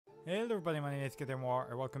Hello everybody, my name is Katemwar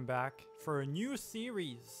and welcome back for a new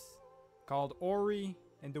series called Ori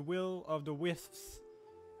and the Will of the Wisps.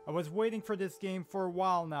 I was waiting for this game for a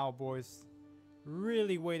while now, boys.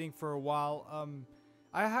 Really waiting for a while.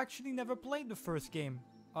 I actually never played the first game.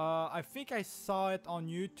 I think I saw it on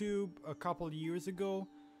YouTube a couple years ago.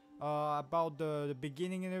 About the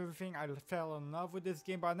beginning and everything. I fell in love with this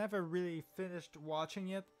game, but I never really finished watching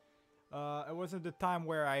it. It wasn't the time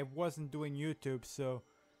where I wasn't doing YouTube, so...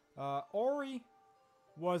 Ori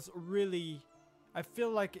was really, I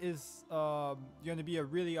feel like is gonna be a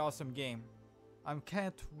really awesome game. I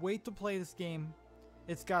can't wait to play this game.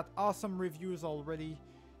 It's got awesome reviews already,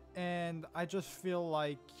 and I just feel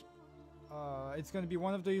like it's gonna be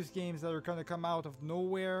one of those games that are gonna come out of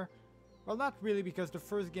nowhere. Well, not really, because the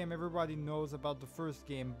first game everybody knows about the first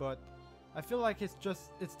game, but I feel like it's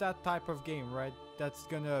that type of game, right? That's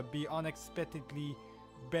gonna be unexpectedly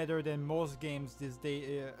better than most games these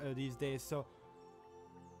days. So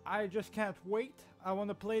I just can't wait. I want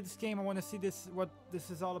to play this game. I want to see what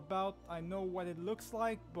this is all about. I know what it looks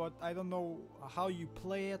like, but I don't know how you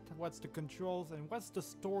play it, what's the controls, and what's the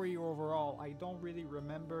story overall. I don't really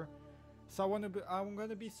remember. So I'm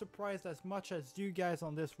gonna be surprised as much as you guys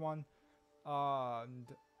on this one. And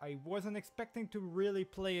I wasn't expecting to really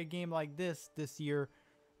play a game like this year,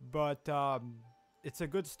 but it's a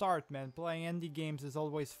good start, man. Playing indie games is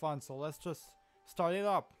always fun, so let's just start it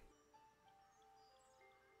up.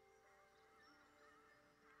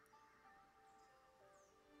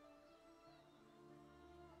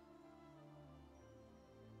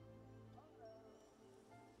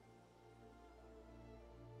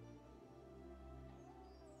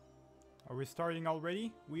 Are we starting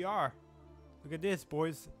already? We are. Look at this,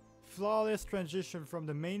 boys. Flawless transition from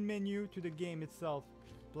the main menu to the game itself.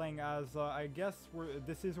 Playing as, I guess,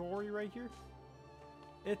 this is Ori right here.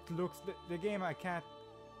 It looks, the game I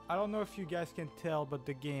don't know if you guys can tell, but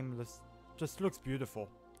the game just looks beautiful.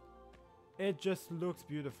 It just looks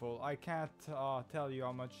beautiful. I can't tell you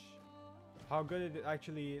how good it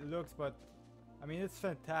actually looks, but I mean, it's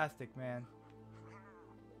fantastic, man.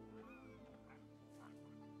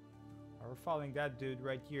 We're following that dude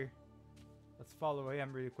right here. Let's follow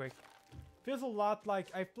him really quick. Feels a lot like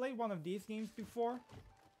I've played one of these games before.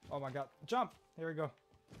 Oh my god, jump! There we go.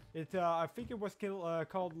 I think it was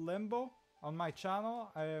called Limbo on my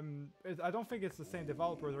channel. I don't think it's the same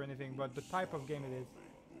developers or anything, but the type of game it is.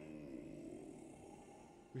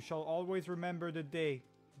 We shall always remember the day.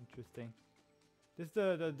 Interesting.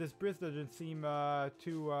 This bridge doesn't seem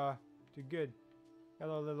too good. Got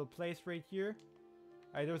a little place right here.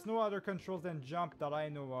 There's no other controls than jump that I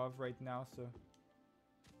know of right now, so.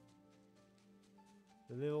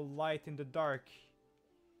 The little light in the dark.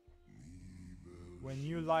 When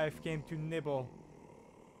new life came to nibble.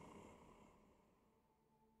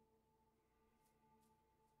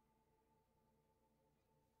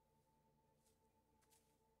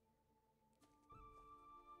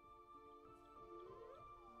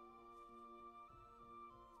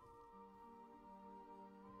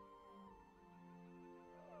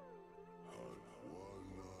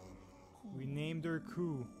 We named her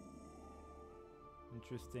Ku.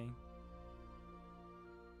 Interesting.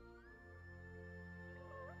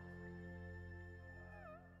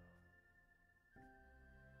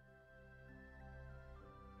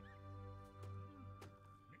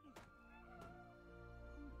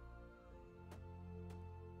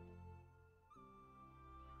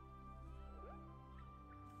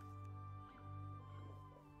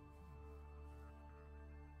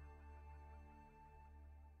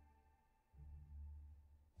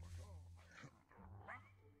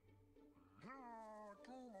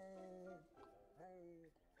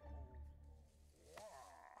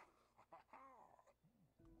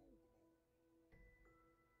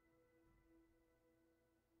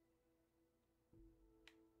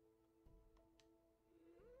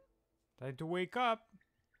 I had to wake up.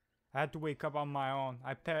 I had to wake up on my own.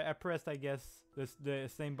 I pressed, I guess, the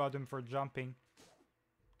same button for jumping.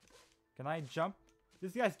 Can I jump?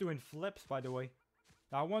 This guy's doing flips, by the way.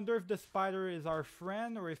 Now, I wonder if the spider is our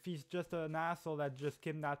friend or if he's just an asshole that just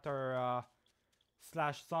kidnapped our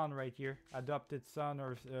slash son right here. Adopted son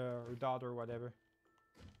or daughter or whatever.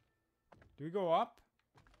 Do we go up?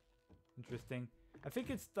 Interesting. I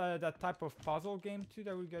think it's that type of puzzle game too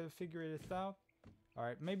that we gotta figure this out.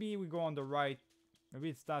 Alright, maybe we go on the right. Maybe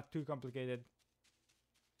it's not too complicated.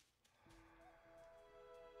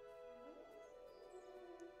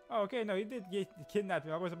 Oh, okay, no, he did get kidnapped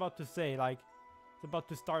me. I was about to say, like, it's about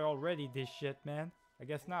to start already, this shit, man. I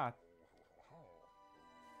guess not.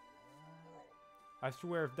 I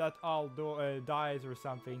swear if that owl dies or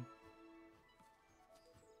something.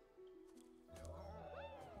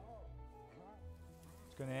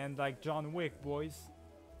 Gonna end like John Wick, boys.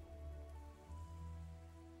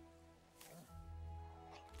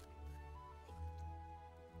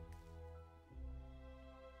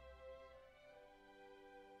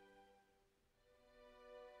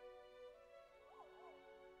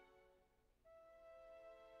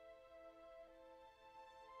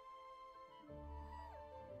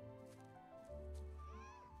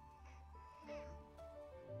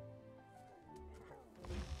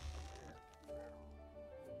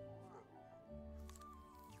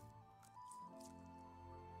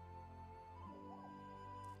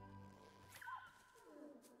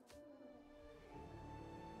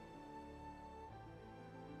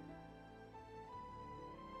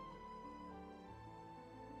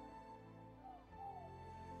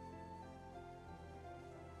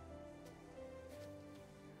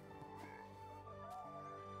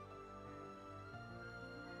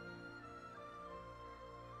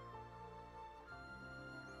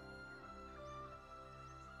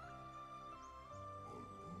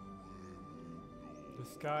 The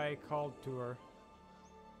sky called to her.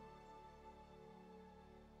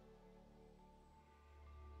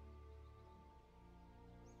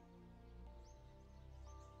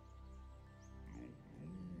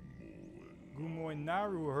 Gumo and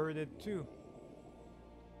Naru heard it too.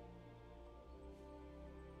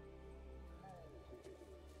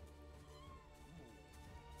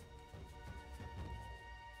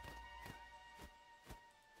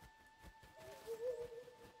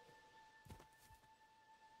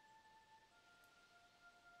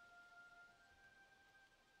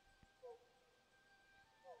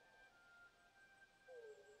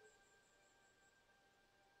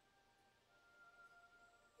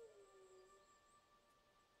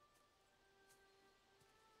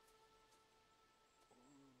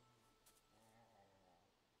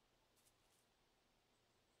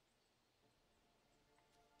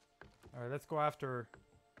 Alright, let's go after her.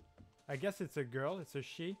 I guess it's a girl, it's a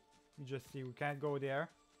she. You just see, we can't go there.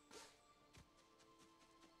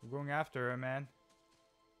 We're going after her, man.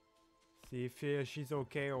 See if she's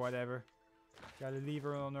okay or whatever. Gotta leave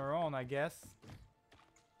her on her own, I guess.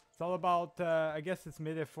 It's all about, I guess it's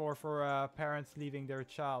metaphor for parents leaving their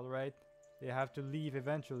child, right? They have to leave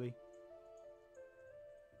eventually.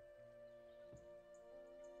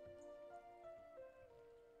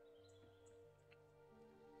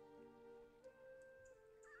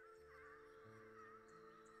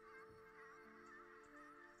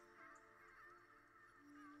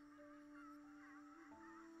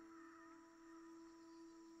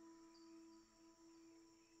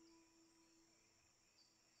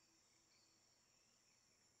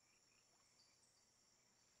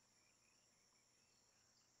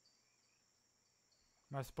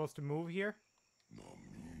 Am I supposed to move here?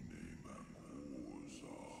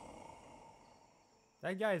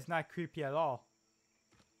 That guy is not creepy at all.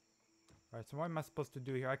 Alright, so what am I supposed to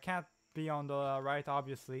do here? I can't be on the right,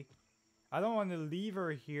 obviously. I don't want to leave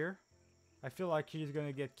her here. I feel like she's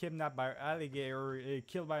gonna get kidnapped by an alligator or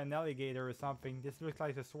killed by an alligator or something. This looks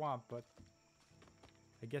like a swamp, but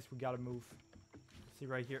I guess we gotta move. See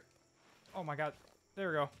right here. Oh my god. There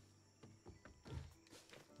we go.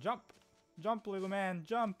 Jump! Jump, little man,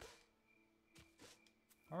 jump!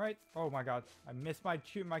 Alright. Oh my god. I missed my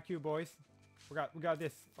cue, boys. We got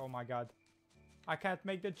this. Oh my god. I can't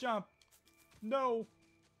make the jump! No!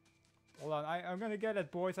 Hold on, I'm gonna get it,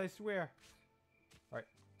 boys, I swear. Alright.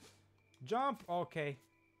 Jump! Okay.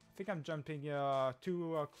 I think I'm jumping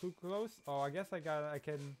too close. Oh, I guess I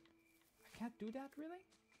can't do that, really?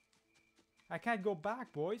 I can't go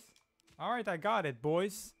back, boys. Alright, I got it,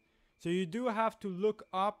 boys. So you do have to look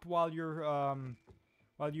up while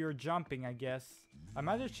you're jumping, I guess. I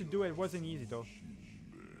managed to do it. It wasn't easy though.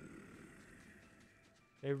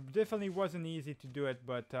 It definitely wasn't easy to do it,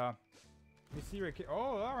 but we see Ricky.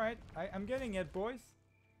 Oh, all right. I'm getting it, boys.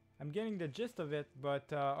 I'm getting the gist of it,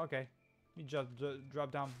 but okay. Let me just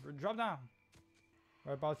drop down. Drop down.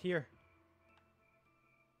 What about here?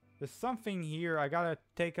 There's something here. I gotta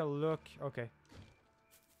take a look. Okay.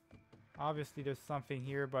 Obviously there's something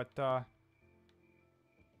here, but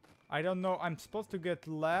I don't know. I'm supposed to get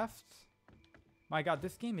left. My god,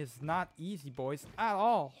 this game is not easy, boys, at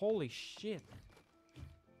all. Holy shit.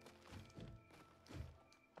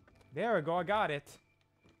 There we go, I got it.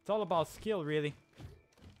 It's all about skill, really.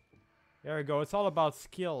 There we go, it's all about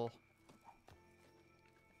skill.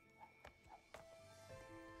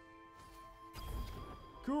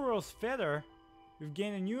 Kuro's Feather. We've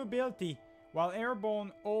gained a new ability. While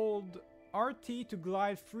airborne, hold RT to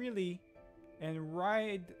glide freely and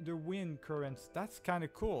ride the wind currents. That's kind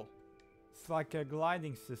of cool. It's like a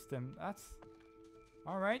gliding system. That's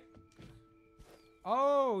alright.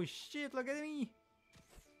 Oh shit, look at me.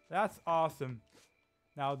 That's awesome.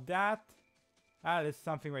 Now that is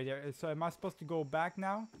something right there. So am I supposed to go back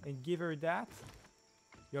now and give her that?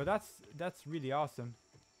 Yo, that's really awesome.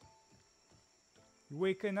 You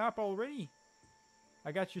waking up already?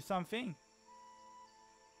 I got you something.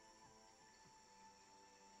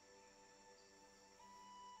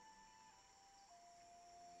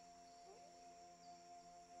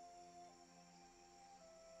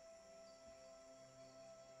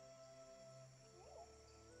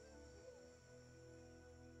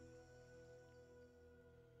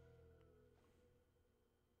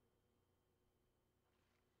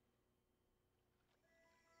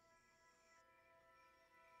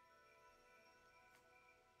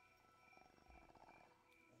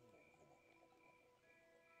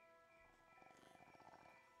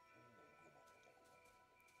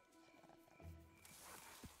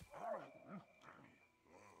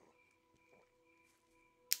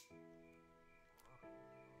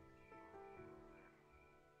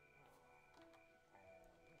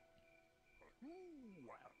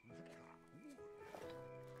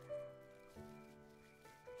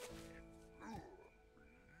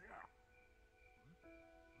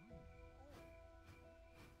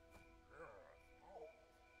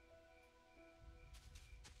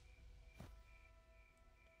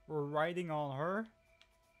 We're riding on her?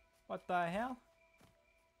 What the hell?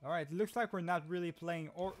 Alright, looks like we're not really playing,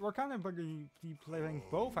 or we're kind of going to be playing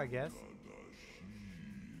both, I guess.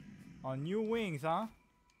 On new wings, huh?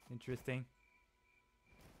 Interesting.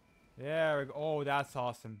 There we go. Oh, that's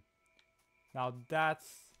awesome. Now that's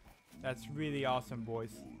really awesome,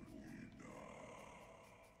 boys.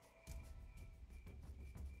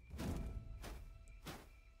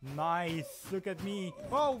 Nice. Look at me.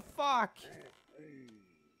 Oh, fuck.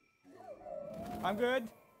 I'm good.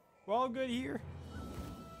 We're all good here.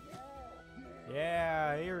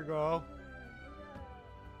 Yeah, here we go.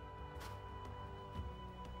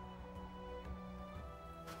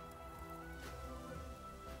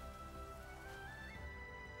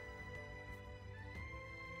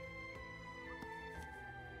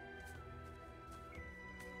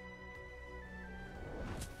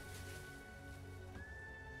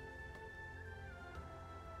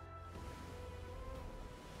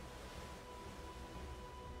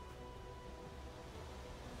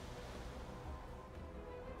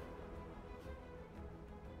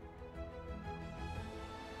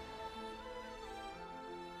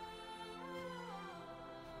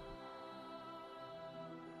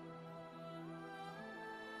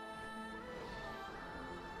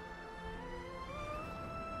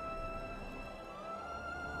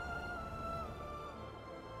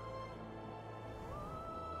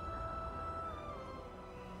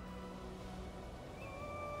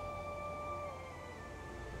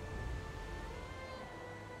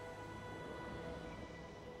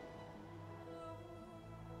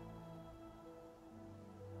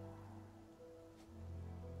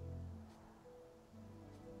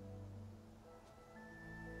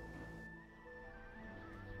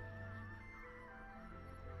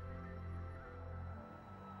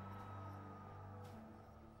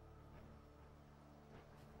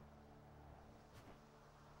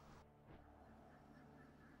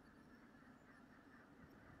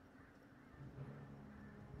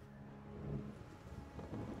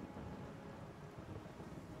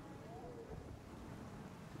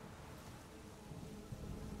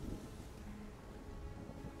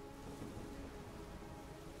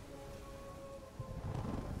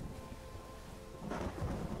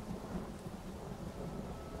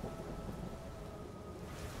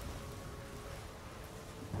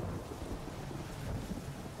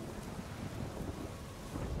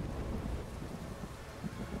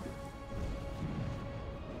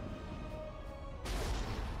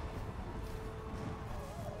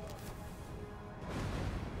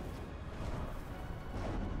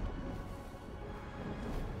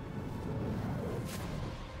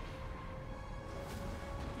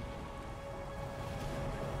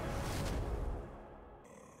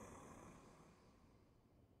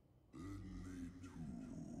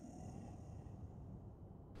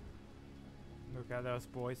 Look at us,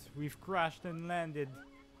 boys. We've crashed and landed.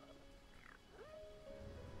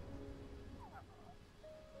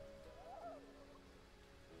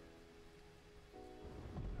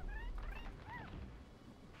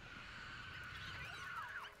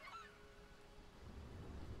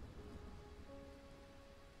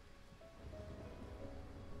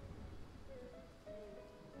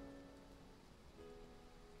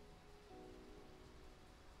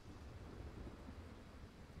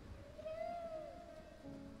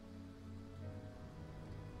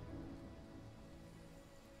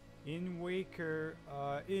 In Waker,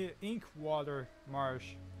 Ink Water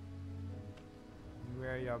Marsh. New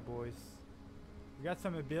area, boys. We got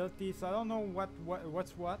some abilities. I don't know what's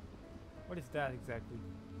what. What is that exactly?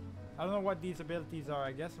 I don't know what these abilities are.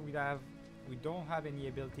 I guess we don't have any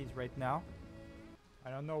abilities right now. I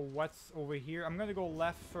don't know what's over here. I'm gonna go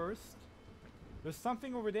left first. There's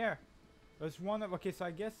something over there. There's one of, okay, so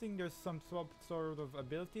I'm guessing there's some sort of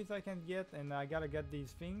abilities I can get, and I gotta get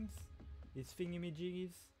these things. These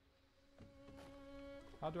thingamajiggies.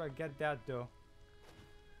 How do I get that though?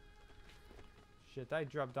 Shit, I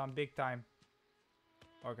dropped down big time.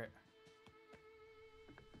 Okay.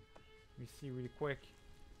 Let me see really quick.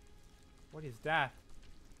 What is that?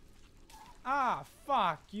 Ah,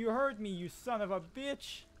 fuck! You heard me, you son of a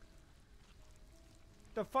bitch!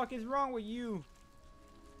 The fuck is wrong with you?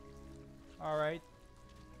 Alright.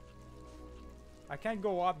 I can't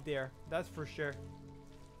go up there, that's for sure.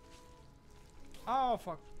 Oh,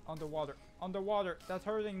 fuck. Underwater. Underwater. That's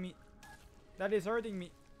hurting me. That is hurting me.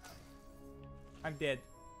 I'm dead.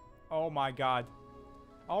 Oh my god.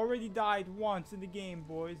 I already died once in the game,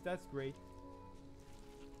 boys. That's great.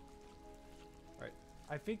 Alright.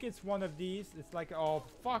 I think it's one of these. It's like, oh,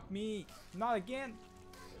 fuck me. Not again.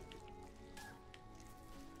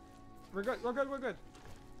 We're good. We're good. We're good.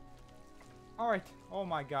 Alright. Oh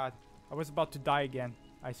my god. I was about to die again.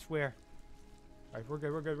 I swear. Alright, we're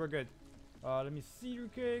good. We're good. We're good. Let me see real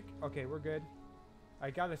quick. Okay, we're good. I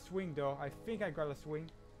got a swing though. I think I got a swing.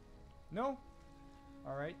 No?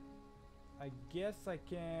 Alright. I guess I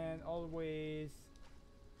can always...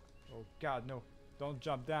 Oh god, no. Don't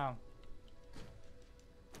jump down.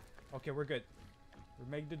 Okay, we're good. We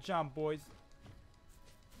make the jump, boys.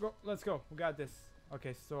 Go, let's go. We got this.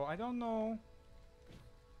 Okay, so I don't know.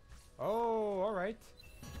 Oh, alright.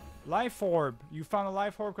 Life orb. You found a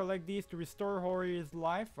life orb. Collect these to restore Hori's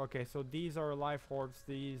life. Okay, so these are life orbs.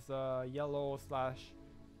 These yellow slash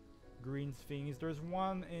green things. There's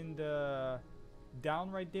one in the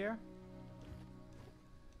down right there.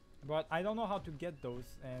 But I don't know how to get those.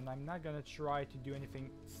 And I'm not gonna try to do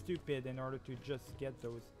anything stupid in order to just get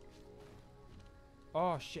those.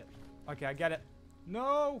 Oh, shit. Okay, I get it.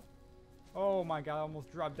 No! Oh my god, I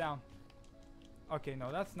almost dropped down. Okay,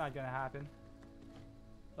 no, that's not gonna happen.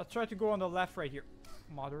 Let's try to go on the left right here.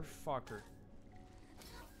 Motherfucker.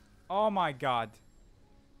 Oh my god.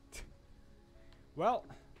 Well,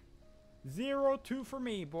 0-2 for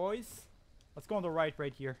me, boys. Let's go on the right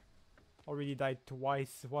here. Already died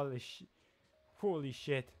twice. What a holy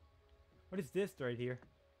shit. What is this right here?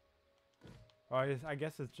 Oh, I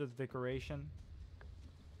guess it's just decoration.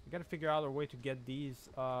 I gotta figure out a way to get these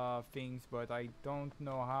things, but I don't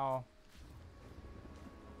know how.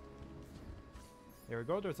 There we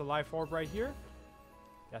go. There's a life orb right here.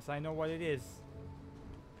 Yes, I know what it is.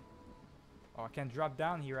 Oh, I can drop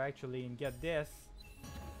down here actually and get this.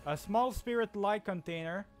 A small spirit light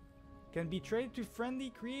container can be traded to friendly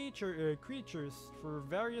creatures for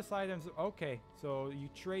various items. Okay, so you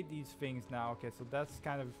trade these things now. Okay, so that's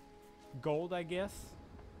kind of gold, I guess.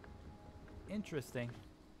 Interesting.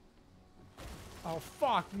 Oh,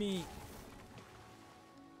 fuck me.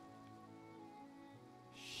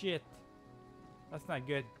 Shit. That's not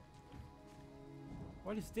good.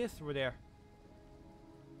 What is this over there?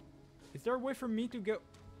 Is there a way for me to go?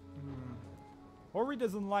 Ori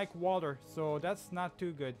doesn't like water, so that's not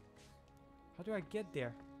too good. How do I get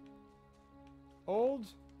there? Old?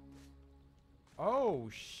 Oh,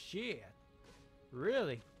 shit.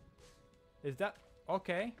 Really? Is that...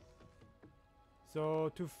 Okay.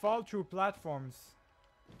 So, to fall through platforms.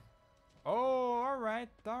 Oh, alright,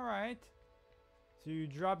 alright. So you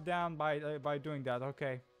drop down by doing that.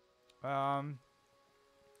 Okay. Now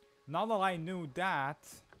that I knew that,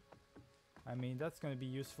 I mean, that's gonna be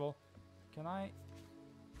useful. Can I...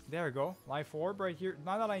 There we go. Life orb right here.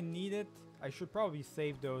 Now that I need it, I should probably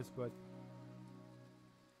save those, but...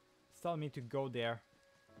 It's telling me to go there.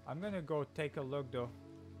 I'm gonna go take a look, though.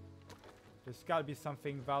 There's gotta be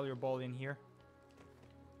something valuable in here.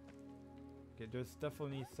 Okay, there's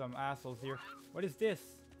definitely some assholes here. What is this?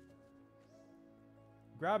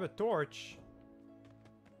 Grab a torch.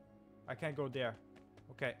 I can't go there.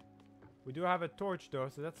 Okay. We do have a torch though,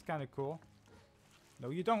 so that's kind of cool.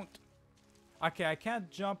 No, you don't. Okay, I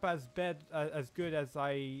can't jump as good as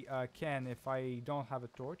I can if I don't have a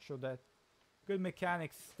torch. So that good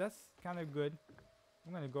mechanics. That's kind of good.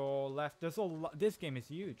 I'm gonna go left. There's a lot. This game is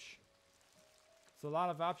huge. There's a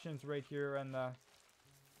lot of options right here, and okay,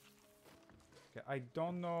 I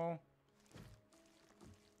don't know.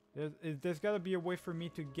 There's gotta be a way for me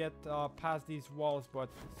to get past these walls, but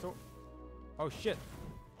so... Oh shit.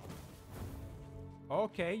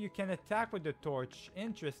 Okay, you can attack with the torch.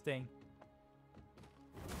 Interesting.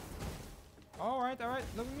 Alright,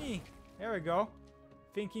 look at me. There we go.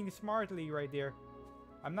 Thinking smartly right there.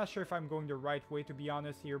 I'm not sure if I'm going the right way, to be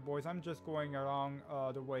honest here, boys. I'm just going along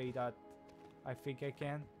the way that I think I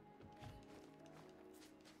can.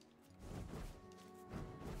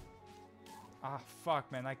 Ah, fuck,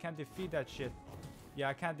 man. I can't defeat that shit. Yeah,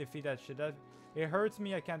 I can't defeat that shit. It hurts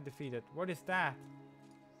me. I can't defeat it. What is that?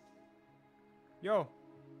 Yo,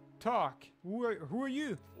 talk. Who are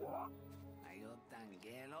you?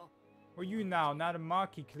 Who are you now? Not a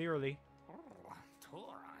monkey, clearly.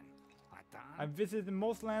 I've visited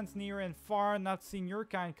most lands near and far, not seen your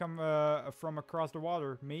kind come from across the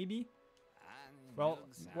water. Maybe? Well,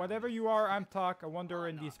 whatever you are, I'm Talk. I wander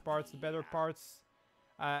in these parts, the better parts,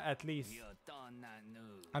 at least.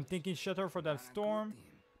 I'm thinking shelter for that storm.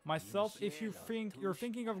 Myself, if you think you're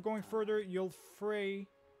thinking of going further, you'll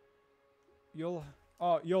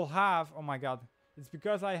have, oh my god. It's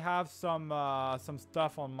because I have some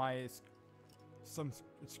stuff on my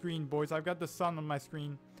screen, boys. I've got the sun on my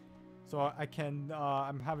screen. So I can,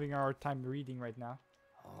 I'm having a hard time reading right now.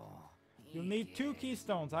 You'll need 2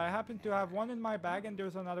 keystones. I happen to have one in my bag and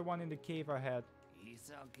there's another one in the cave ahead.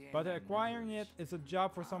 But acquiring it is a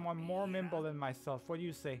job for someone more nimble than myself. What do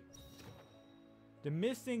you say? The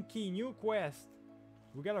missing key, new quest.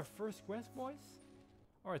 We got our first quest, boys?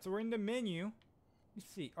 Alright, so we're in the menu.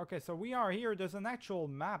 Let's see. Okay, so we are here. There's an actual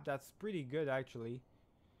map that's pretty good, actually.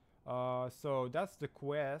 So that's the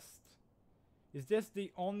quest. Is this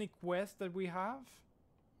the only quest that we have?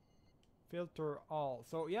 Filter all.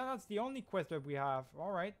 So yeah, that's the only quest that we have.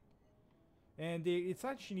 Alright. And it's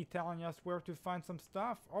actually telling us where to find some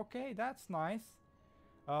stuff. Okay, that's nice.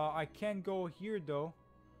 I can't go here though.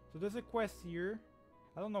 So there's a quest here.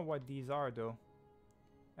 I don't know what these are though.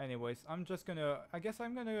 Anyways, I'm just gonna... I guess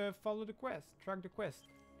I'm gonna follow the quest. Track the quest.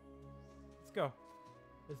 Let's go.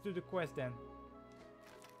 Let's do the quest then.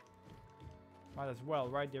 Might as well,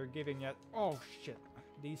 right? They're giving it... Oh, shit.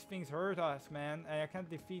 These things hurt us, man. I can't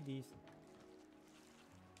defeat these.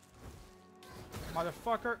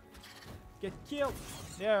 Motherfucker. Get killed.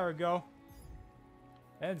 There we go.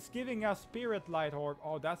 And it's giving us Spirit Light Orb.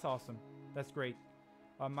 Oh, that's awesome. That's great.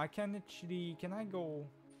 I can actually... Can I go...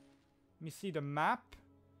 Let me see the map.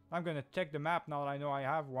 I'm gonna check the map now that I know I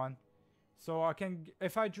have one. So I can...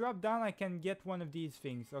 If I drop down, I can get one of these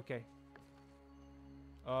things. Okay.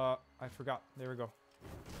 I forgot. There we go.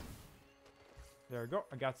 There we go.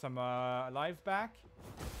 I got some lives back.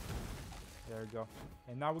 There we go.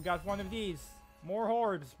 And now we got one of these. More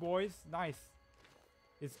orbs, boys. Nice.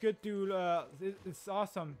 It's good to... it's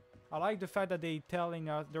awesome. I like the fact that they're telling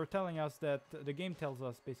us that... The game tells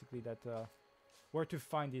us, basically, that... where to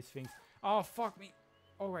find these things. Oh, fuck me.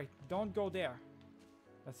 Alright, don't go there.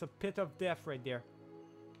 That's a pit of death right there.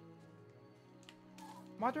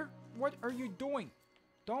 Mother, what are you doing?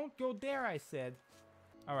 Don't go there, I said.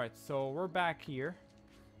 Alright, so we're back here.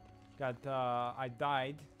 I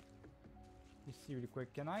died. Let's see really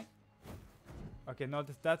quick, can I? Okay, no,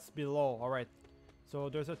 that's below. Alright. So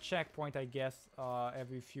there's a checkpoint, I guess,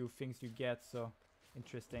 every few things you get, so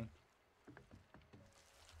interesting.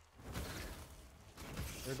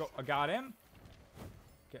 There we go. I got him.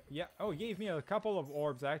 Okay, yeah. Oh, he gave me a couple of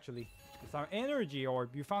orbs, actually. Some energy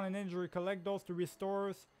orb. You found an energy. Collect those to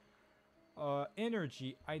restore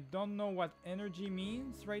energy. I don't know what energy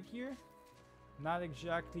means right here. Not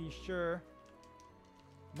exactly sure.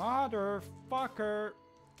 Motherfucker.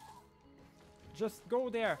 Just go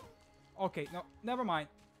there. Okay, no, never mind.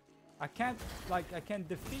 I can't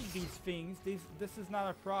defeat these things. This is not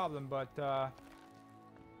a problem, but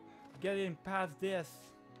getting past this,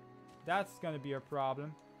 that's gonna be a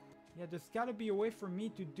problem. Yeah, there's gotta be a way for me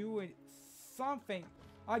to do it. Something.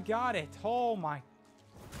 I got it. Oh my.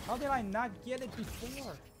 How did I not get it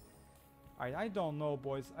before? I don't know,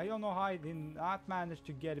 boys. I don't know how I did not manage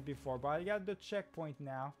to get it before, but I got the checkpoint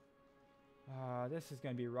now. This is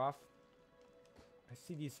gonna be rough. I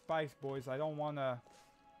see these spikes, boys. I don't wanna...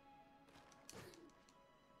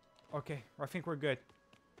 Okay, I think we're good.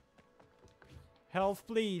 Health,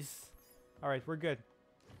 please. Alright, we're good.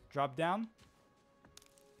 Drop down.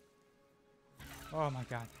 Oh my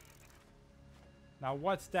god. Now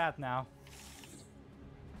what's that now?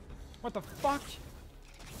 What the fuck?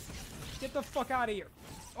 Get the fuck out of here.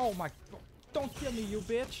 Oh my... Don't kill me, you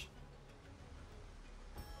bitch.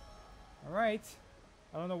 Alright.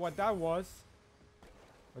 I don't know what that was.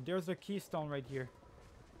 But there's a keystone right here.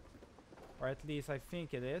 Or at least I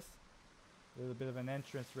think it is. A little bit of an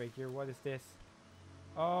entrance right here. What is this?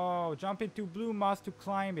 Oh, jump into blue moss to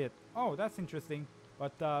climb it. Oh, that's interesting.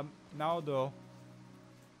 But now though,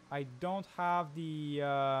 I don't have the...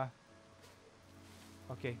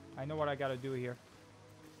 Okay, I know what I gotta do here.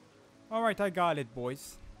 Alright, I got it,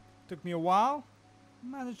 boys. Took me a while.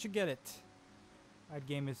 Managed to get it. That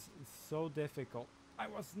game is so difficult. I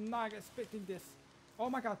was not expecting this. Oh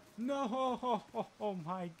my god. No! Oh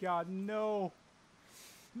my god, no!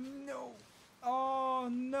 No! Oh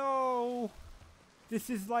no! This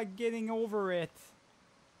is like getting over it.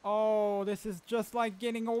 Oh, this is just like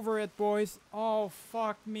getting over it, boys. Oh,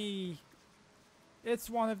 fuck me. It's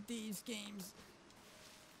one of these games.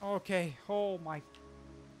 Okay, oh my.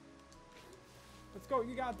 Let's go,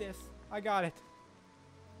 you got this. I got it.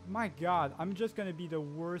 My god, I'm just gonna be the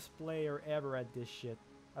worst player ever at this shit.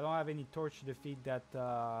 I don't have any torch to defeat that,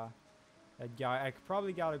 that guy. I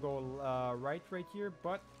probably gotta go right here,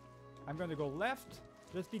 but I'm gonna go left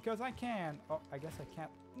just because I can. Oh, I guess I can't.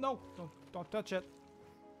 No, don't touch it.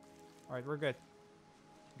 Alright, we're good.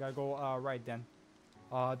 Gotta go right then.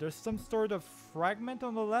 There's some sort of fragment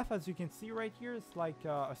on the left, as you can see right here. It's like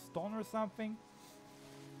a stone or something.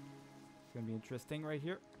 It's gonna be interesting right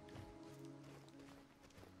here.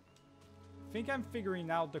 I think I'm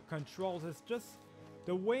figuring out the controls. It's just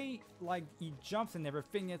the way like he jumps and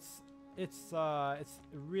everything. It's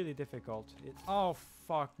really difficult. Oh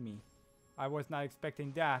fuck me! I was not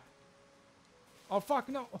expecting that. Oh fuck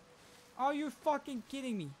no! Are you fucking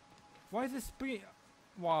kidding me? Why is this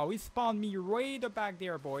Wow, he spawned me way the back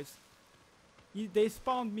there, boys. They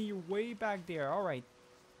spawned me way back there. All right,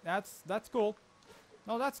 that's cool.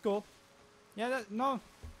 No, that's cool. Yeah, no,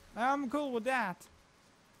 I'm cool with that.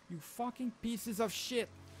 You fucking pieces of shit.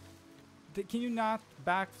 Can you not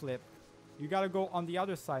backflip? You gotta go on the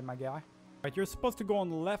other side, my guy. Right, you're supposed to go on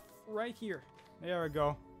the left, right here. There we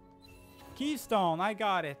go. Keystone, I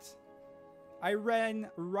got it. I ran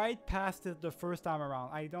right past it the first time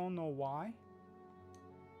around. I don't know why.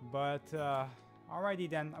 But, alrighty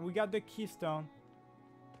then. We got the keystone.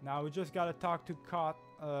 Now we just gotta talk to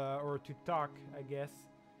or to talk, I guess.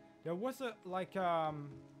 There was a, like,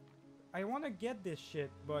 I want to get this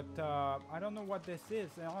shit, but I don't know what this is,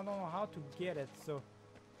 and I don't know how to get it, so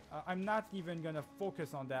I'm not even gonna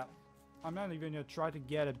focus on that. I'm not even gonna try to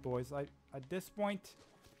get it, boys. At this point,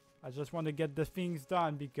 I just want to get the things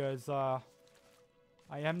done because I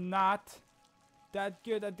am not that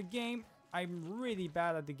good at the game. I'm really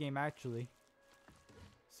bad at the game, actually.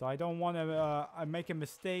 So I don't want to make a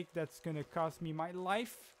mistake that's gonna cost me my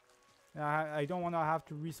life. I don't want to have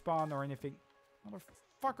to respawn or anything.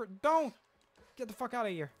 Motherfucker, don't! Get the fuck out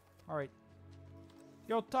of here. Alright.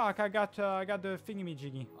 Yo, talk, I got the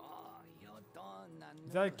thingy-majiggy.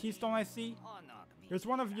 Is that a keystone I see? Here's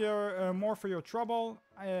one of your, more for your trouble.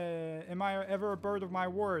 Am I ever a bird of my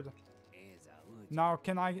word? Now,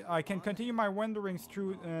 I can continue my wanderings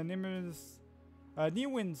through Newin's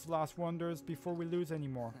last wonders before we lose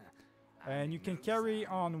anymore. And you can carry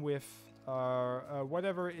on with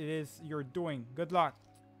whatever it is you're doing. Good luck.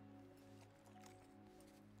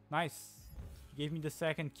 Nice. Gave me the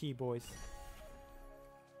second key, boys.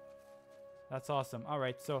 That's awesome.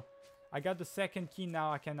 Alright, so I got the second key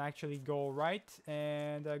now. I can actually go right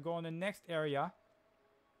and go on the next area.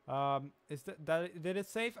 Did it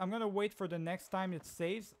save? I'm gonna wait for the next time it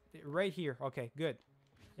saves. Right here. Okay, good.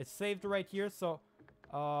 It's saved right here, so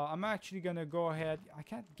I'm actually gonna go ahead. I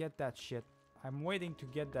can't get that shit. I'm waiting to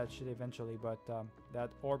get that shit eventually, but that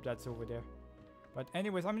orb that's over there. But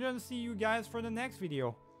anyways, I'm gonna see you guys for the next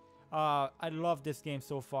video. I love this game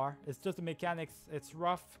so far. It's just the mechanics. It's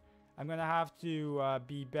rough. I'm gonna have to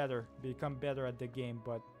become better at the game,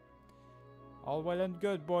 but all well and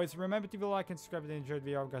good, boys. Remember to like and subscribe if you enjoyed the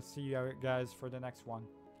video. I'm gonna see you guys for the next one.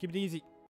 Keep it easy.